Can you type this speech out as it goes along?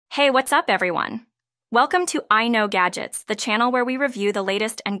Hey, what's up, everyone? Welcome to I Know Gadgets, the channel where we review the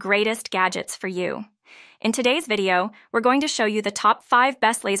latest and greatest gadgets for you. In today's video, we're going to show you the top 5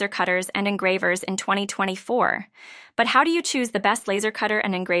 best laser cutters and engravers in 2024. But how do you choose the best laser cutter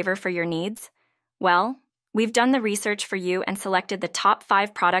and engraver for your needs? Well, we've done the research for you and selected the top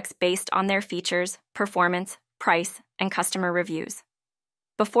 5 products based on their features, performance, price, and customer reviews.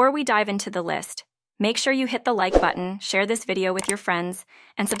 Before we dive into the list, make sure you hit the like button, share this video with your friends,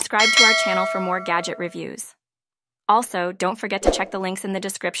 and subscribe to our channel for more gadget reviews. Also, don't forget to check the links in the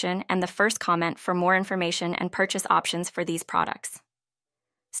description and the first comment for more information and purchase options for these products.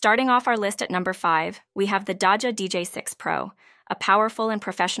 Starting off our list at number 5, we have the DAJA DJ6 Pro, a powerful and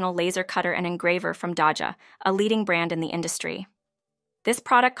professional laser cutter and engraver from DAJA, a leading brand in the industry. This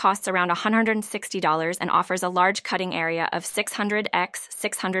product costs around $160 and offers a large cutting area of 600 x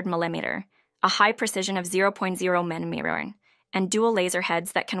 600 mm, a high precision of 0.0 mm, and dual laser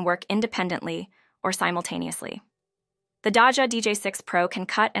heads that can work independently or simultaneously. The DAJA DJ6 Pro can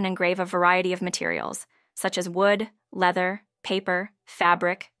cut and engrave a variety of materials, such as wood, leather, paper,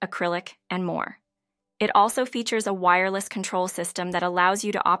 fabric, acrylic, and more. It also features a wireless control system that allows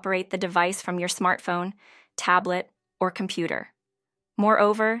you to operate the device from your smartphone, tablet, or computer.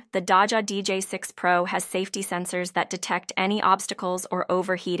 Moreover, the DAJA DJ6 Pro has safety sensors that detect any obstacles or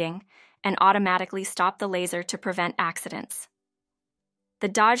overheating and automatically stop the laser to prevent accidents. The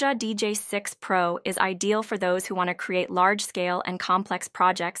DAJA DJ6 Pro is ideal for those who want to create large-scale and complex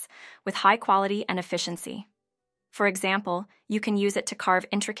projects with high quality and efficiency. For example, you can use it to carve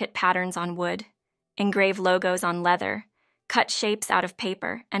intricate patterns on wood, engrave logos on leather, cut shapes out of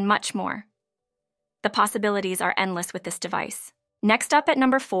paper, and much more. The possibilities are endless with this device. Next up at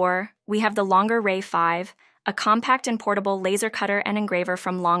number 4, we have the Longer Ray 5, a compact and portable laser cutter and engraver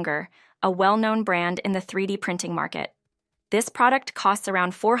from Longer, a well-known brand in the 3D printing market. This product costs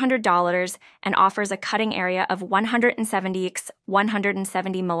around $400 and offers a cutting area of 170 x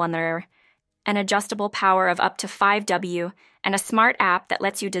 170 mm, an adjustable power of up to 5 W, and a smart app that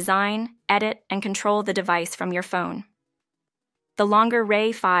lets you design, edit, and control the device from your phone. The Longer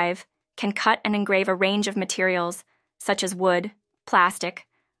Ray 5 can cut and engrave a range of materials such as wood, plastic,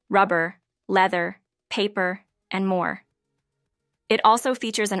 rubber, leather, paper, and more. It also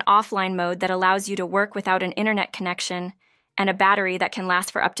features an offline mode that allows you to work without an internet connection and a battery that can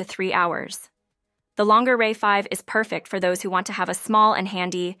last for up to 3 hours. The Longer Ray 5 is perfect for those who want to have a small and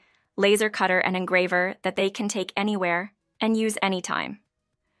handy laser cutter and engraver that they can take anywhere and use anytime.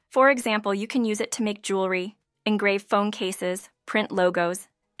 For example, you can use it to make jewelry, engrave phone cases, print logos,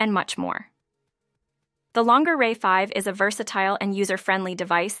 and much more. The Longer Ray 5 is a versatile and user-friendly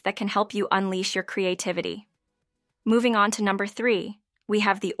device that can help you unleash your creativity. Moving on to number 3, we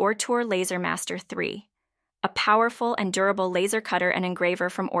have the ORTUR Laser Master 3, a powerful and durable laser cutter and engraver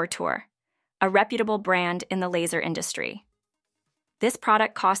from ORTUR, a reputable brand in the laser industry. This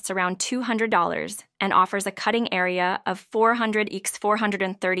product costs around $200 and offers a cutting area of 400 x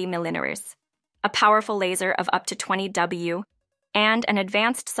 430 mm, a powerful laser of up to 20 W, and an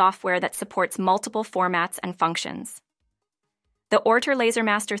advanced software that supports multiple formats and functions. The ORTUR Laser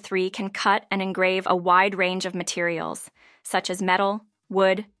Master 3 can cut and engrave a wide range of materials, such as metal,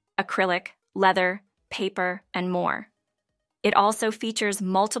 wood, acrylic, leather, paper, and more. It also features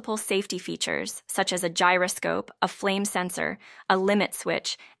multiple safety features, such as a gyroscope, a flame sensor, a limit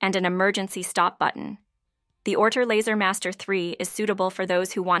switch, and an emergency stop button. The ORTUR Laser Master 3 is suitable for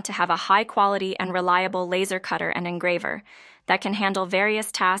those who want to have a high-quality and reliable laser cutter and engraver that can handle various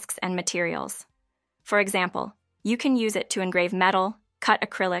tasks and materials. For example, you can use it to engrave metal, cut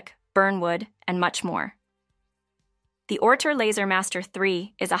acrylic, burn wood, and much more. The ORTUR Laser Master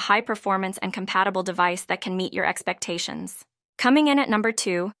 3 is a high-performance and compatible device that can meet your expectations. Coming in at number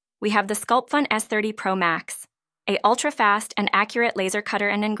 2, we have the SCULPFUN S30 Pro Max, a ultra-fast and accurate laser cutter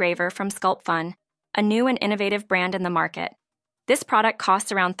and engraver from SCULPFUN, a new and innovative brand in the market. This product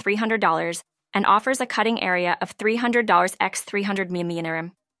costs around $300 and offers a cutting area of 300 x 300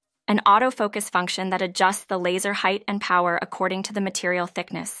 mm, an autofocus function that adjusts the laser height and power according to the material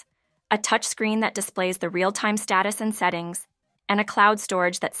thickness, a touchscreen that displays the real-time status and settings, and a cloud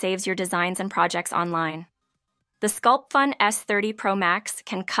storage that saves your designs and projects online. The SCULPFUN S30 Pro Max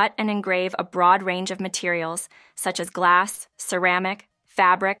can cut and engrave a broad range of materials such as glass, ceramic,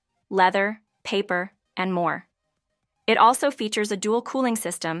 fabric, leather, paper, and more. It also features a dual cooling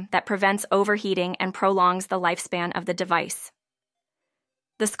system that prevents overheating and prolongs the lifespan of the device.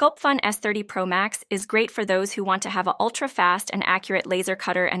 The SCULPFUN S30 Pro Max is great for those who want to have an ultra-fast and accurate laser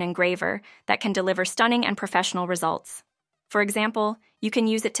cutter and engraver that can deliver stunning and professional results. For example, you can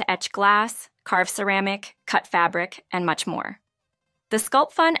use it to etch glass, carve ceramic, cut fabric, and much more. The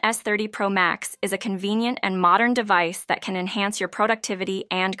SCULPFUN S30 Pro Max is a convenient and modern device that can enhance your productivity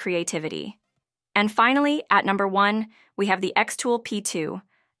and creativity. And finally, at number 1, we have the Xtool P2,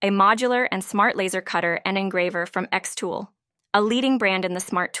 a modular and smart laser cutter and engraver from Xtool, a leading brand in the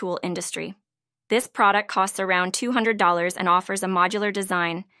smart tool industry. This product costs around $200 and offers a modular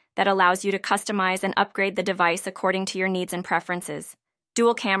design that allows you to customize and upgrade the device according to your needs and preferences.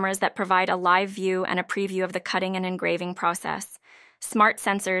 Dual cameras that provide a live view and a preview of the cutting and engraving process. Smart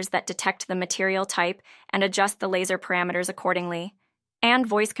sensors that detect the material type and adjust the laser parameters accordingly. And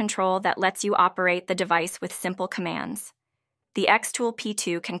voice control that lets you operate the device with simple commands. The Xtool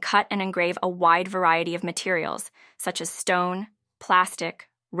P2 can cut and engrave a wide variety of materials, such as stone, plastic,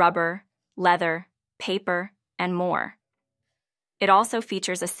 rubber, leather, paper, and more. It also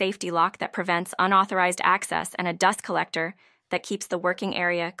features a safety lock that prevents unauthorized access and a dust collector that keeps the working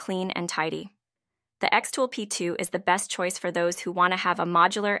area clean and tidy. The Xtool P2 is the best choice for those who want to have a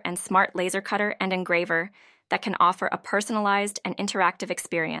modular and smart laser cutter and engraver that can offer a personalized and interactive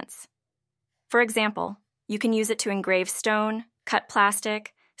experience. For example, you can use it to engrave stone, cut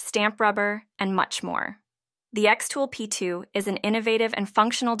plastic, stamp rubber, and much more. The Xtool P2 is an innovative and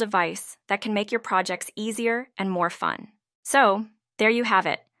functional device that can make your projects easier and more fun. So, there you have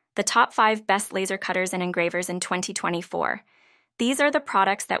it, the top 5 best laser cutters and engravers in 2024. These are the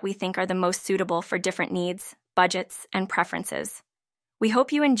products that we think are the most suitable for different needs, budgets, and preferences. We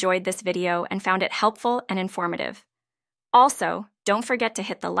hope you enjoyed this video and found it helpful and informative. Also, don't forget to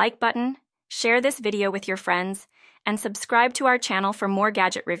hit the like button, share this video with your friends, and subscribe to our channel for more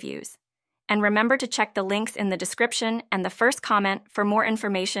gadget reviews. And remember to check the links in the description and the first comment for more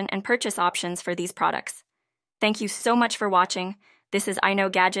information and purchase options for these products. Thank you so much for watching. This is I Know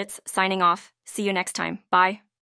Gadgets signing off. See you next time. Bye.